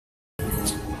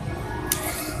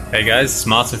Hey guys, it's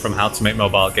Martin from How to Make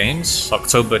Mobile Games,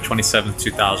 October 27th,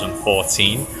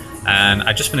 2014, and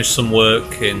I just finished some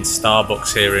work in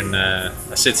Starbucks here in a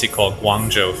city called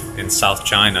Guangzhou in South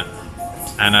China.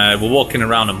 And we're walking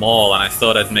around a mall, and I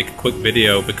thought I'd make a quick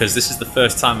video because this is the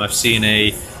first time I've seen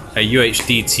a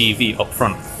UHD TV up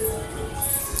front,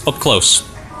 up close.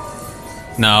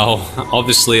 Now,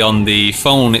 obviously on the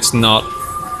phone it's not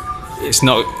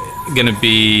going to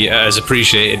be as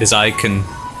appreciated as I can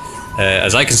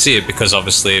see it, because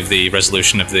obviously of the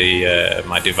resolution of the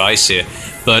my device here.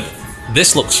 But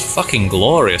this looks fucking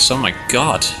glorious. Oh my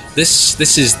god, this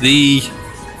is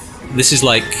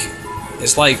like,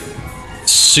 it's like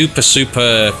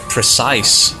super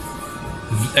precise,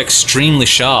 extremely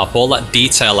sharp. All that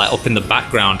detail like up in the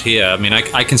background here, I mean,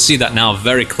 I can see that now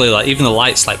very clearly. Like, even the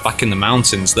lights like back in the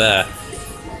mountains there,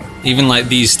 even like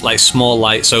these like small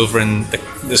lights over in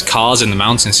there's cars in the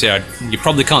mountains here. You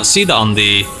probably can't see that on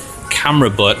the camera,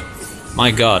 but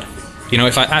my god, you know,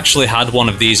 if I actually had one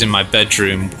of these in my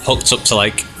bedroom hooked up to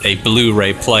like a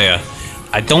Blu-ray player,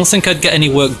 I don't think I'd get any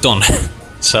work done.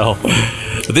 So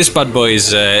this bad boy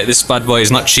is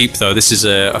not cheap though. This is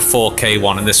a 4K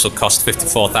one, and this will cost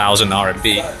 54,000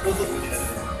 RMB.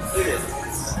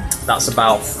 That's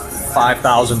about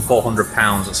 5,400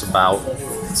 pounds. That's about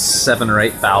 $7,000 or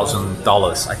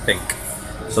 $8,000, I think.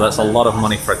 So that's a lot of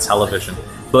money for a television.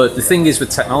 But the thing is, with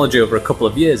technology over a couple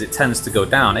of years, it tends to go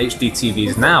down. HD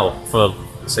TVs now, for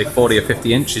say 40 or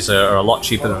 50 inches, are a lot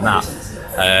cheaper than that.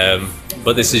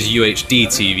 But this is UHD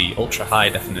TV, ultra high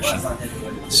definition.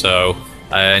 So,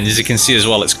 and as you can see as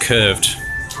well, it's curved.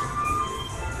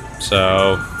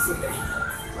 So,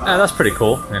 yeah, that's pretty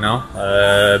cool, you know.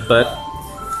 But,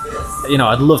 you know,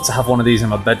 I'd love to have one of these in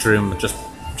my bedroom, just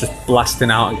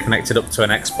blasting out and connected up to an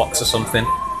Xbox or something,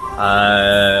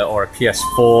 or a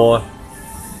PS4.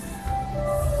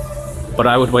 But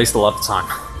I would waste a lot of time.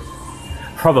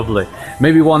 Probably.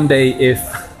 Maybe one day if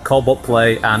Cobalt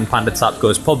Play and PandaTap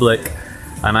goes public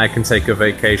and I can take a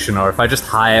vacation, or if I just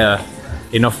hire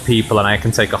enough people and I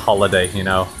can take a holiday, you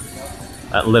know,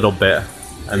 a little bit,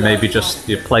 and maybe just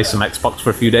play some Xbox for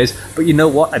a few days. But you know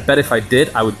what? I bet if I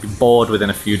did, I would be bored within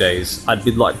a few days. I'd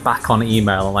be like back on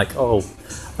email and like, oh,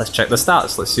 let's check the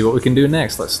stats. Let's see what we can do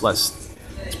next. Let's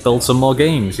build some more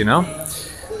games, you know?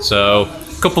 So,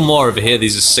 a couple more over here.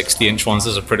 These are 60-inch ones.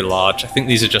 Those are pretty large. I think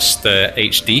these are just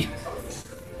HD.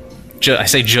 I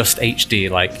say just HD,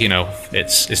 like, you know,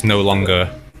 it's no longer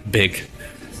big.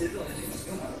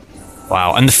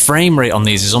 Wow, and the frame rate on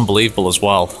these is unbelievable as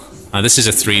well. This is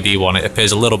a 3D one. It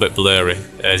appears a little bit blurry.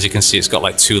 As you can see, it's got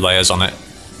like 2 layers on it.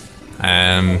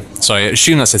 So I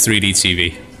assume that's a 3D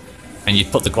TV. And you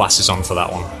put the glasses on for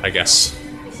that one, I guess.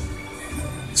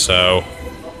 So,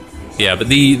 yeah, but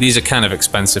these are kind of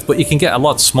expensive. But you can get a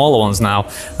lot smaller ones now.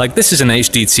 Like, this is an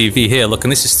HD TV here, look,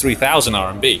 and this is 3,000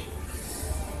 RMB.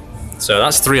 So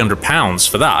that's £300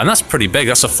 for that, and that's pretty big.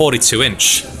 That's a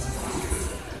 42-inch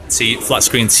flat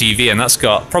screen TV, and that's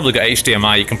probably got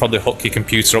HDMI. You can probably hook your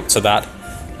computer up to that.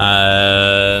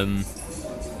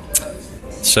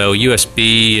 So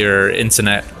USB or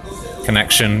internet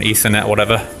connection, Ethernet,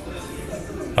 whatever.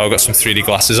 Oh, I've got some 3D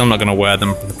glasses. I'm not going to wear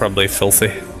them. They're probably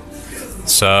filthy.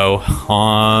 So,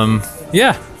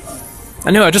 yeah.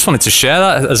 Anyway, I just wanted to share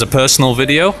that as a personal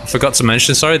video. I forgot to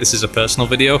mention, sorry, this is a personal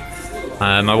video.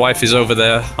 My wife is over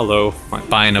there, hello, like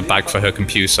buying a bag for her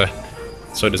computer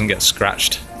so it doesn't get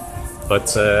scratched.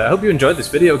 But I hope you enjoyed this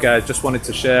video, guys. Just wanted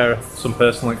to share some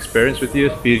personal experience with you.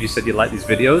 A few of you said you like these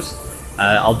videos.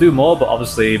 I'll do more, but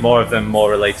obviously more of them more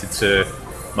related to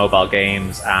mobile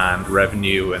games and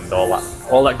revenue and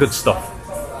all that good stuff.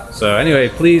 So anyway,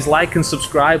 please like and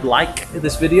subscribe, like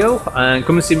this video, and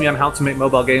come and see me on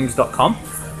howtomakemobilegames.com,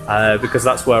 because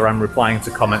that's where I'm replying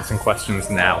to comments and questions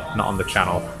now, not on the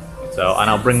channel. So, and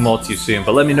I'll bring more to you soon.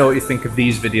 But let me know what you think of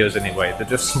these videos anyway. They're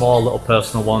just small little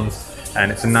personal ones,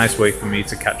 and it's a nice way for me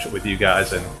to catch up with you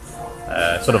guys and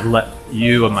sort of let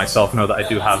you and myself know that I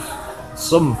do have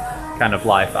some kind of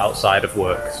life outside of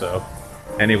work. So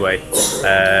anyway,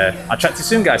 I'll chat to you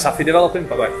soon, guys. Happy developing.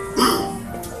 Bye bye.